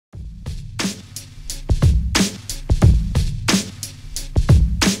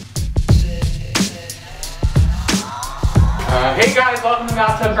Hey guys, welcome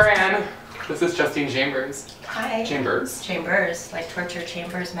to Bran. This is Justine Chambers. Hi. Chambers. Chambers, like torture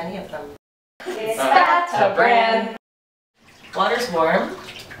chambers, many of them. It's Bran. Water's warm.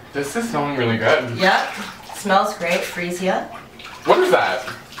 This is smelling really good. Yep. Smells great. Freesia. What is that?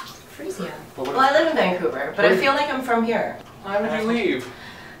 Freesia. Well, I live in Vancouver, but I feel like I'm from here. Why would you leave?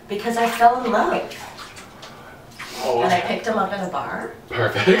 Because I fell in love. Oh. And I picked him up in a bar.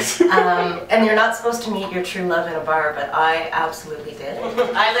 Perfect. And you're not supposed to meet your true love in a bar, but I absolutely did.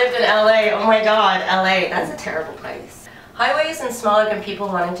 I lived in LA. Oh my god, LA. That's a terrible place. Highways and smog and people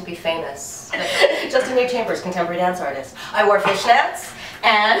wanting to be famous. Justine Chambers, contemporary dance artist. I wore fishnets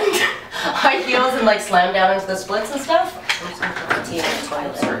and high heels and like slammed down into the splits and stuff. Tea on the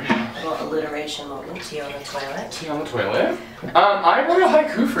toilet. Sorry. A little alliteration moment. Tea on the toilet. Tea on the toilet? I wrote a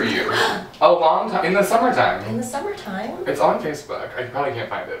haiku for you a long time, in the summertime. In the summertime? It's on Facebook. I probably can't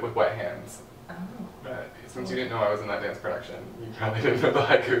find it with wet hands. Oh. But since you didn't know I was in that dance production, you probably didn't know the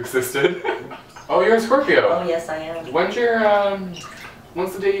haiku existed. Oh, you're a Scorpio. Oh yes, I am. When's your,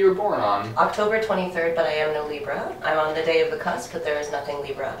 when's the day you were born on? October 23rd, but I am no Libra. I'm on the day of the cusp, but there is nothing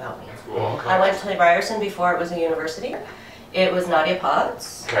Libra about me. Cool. Okay. I went to Ryerson before it was a university. It was Nadia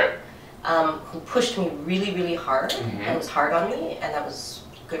Potts, Okay. who pushed me really, really hard, and was hard on me, and that was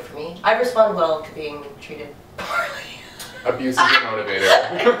good for me. I respond well to being treated poorly. Abuse is your motivator.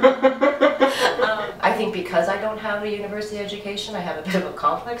 I think because I don't have a university education, I have a bit of a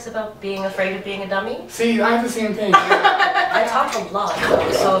complex about being afraid of being a dummy. See, I have the same thing. I talk a lot,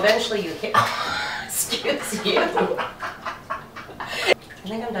 so eventually you hit. Excuse you. I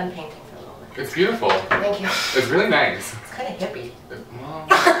think I'm done painting for the moment. It's beautiful. Thank you. It's really nice. It's kind of hippie. Well,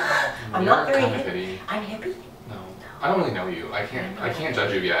 I'm not very kind of hippie. I'm hippie? No. I don't really know you. I can't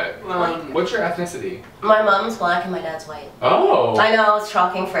judge you yet. What's your ethnicity? My mom's black and my dad's white. Oh. I know, it's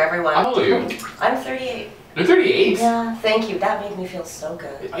shocking for everyone. How old are you? I'm 38. You're 38? Yeah, thank you. That made me feel so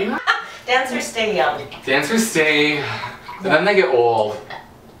good. Yeah. Dancers stay young. Dancers stay, and then they get old,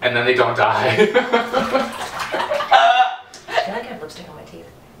 and then they don't die. I feel like I have lipstick on my teeth.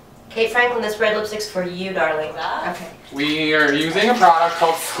 Kate Franklin, this red lipstick's for you, darling. Okay. We are using a product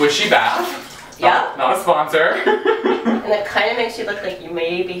called Squishy Bath. Yeah? Not a sponsor. And it kind of makes you look like you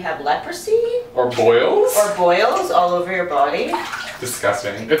maybe have leprosy. Or boils. Or boils all over your body.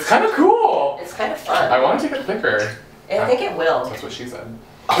 Disgusting. It's kind of cool. It's kind of fun. I want to take it thicker. I think it will. That's what she said.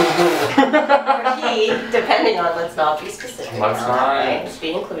 Or he, depending on, let's not be specific. Let's not. Right? Just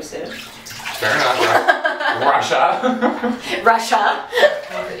be inclusive. Fair enough. Russia. Russia.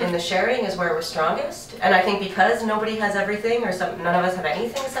 In the sharing is where we're strongest. And I think because nobody has everything, or none of us have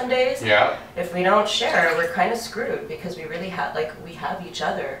anything some days, Yeah. if we don't share, we're kind of screwed because we really have, like, we have each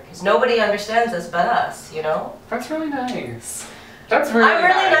other. Because nobody understands us but us, you know? That's really nice. That's really I'm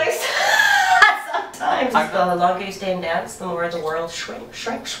really nice. Sometimes. The longer you stay in dance, the more the world shrinks.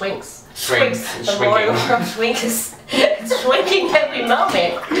 Shrinks. The more the world shrinks. It's shrinking every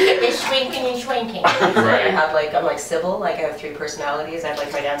moment. It's shrinking and shrinking. Right. I'm like Sybil, like I have 3 personalities. I have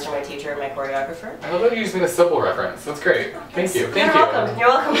like my dancer, my teacher, and my choreographer. I love that you just made a Sybil reference. That's great. Thank you. Thank you. You're welcome. You're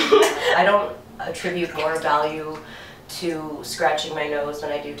welcome. I don't attribute more value to scratching my nose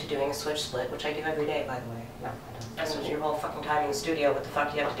than I do to doing a switch split, which I do every day, by the way. No, I don't. That's what your whole fucking time in the studio. What the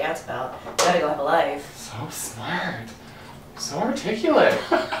fuck do you have to dance about? You gotta go have a life. So smart. So articulate.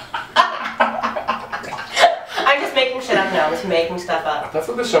 I'm just making shit up now. I'm just making stuff up. That's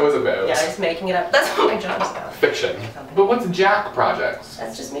what the show is about. Yeah, I'm just making it up. That's what my job's about. Fiction. But what's Jack Projects?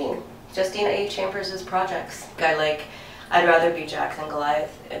 That's just me. Justine Chambers' projects. I'd rather be Jack than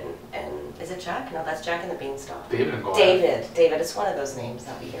Goliath. And is it Jack? No, that's Jack and the Beanstalk. David and Goliath. David. It's one of those names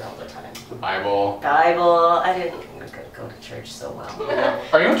that we hear all the time. The Bible. I didn't go to church so well.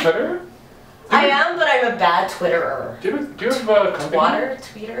 Are you on Twitter? I am, but I'm a bad Twitterer. Do you have a company?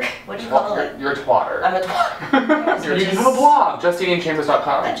 Tweeter? What do you call it? You're a twatter. I'm a twatter. You have a blog,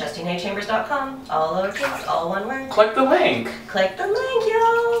 JustineChambers.com. At JustineChambers.com. All lowercase, all one word. Click the link. Click the link,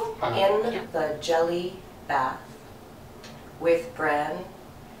 yo! In the jelly bath with Bran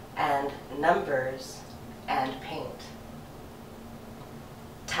and numbers and paint.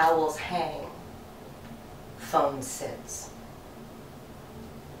 Towels hang. Phone sits.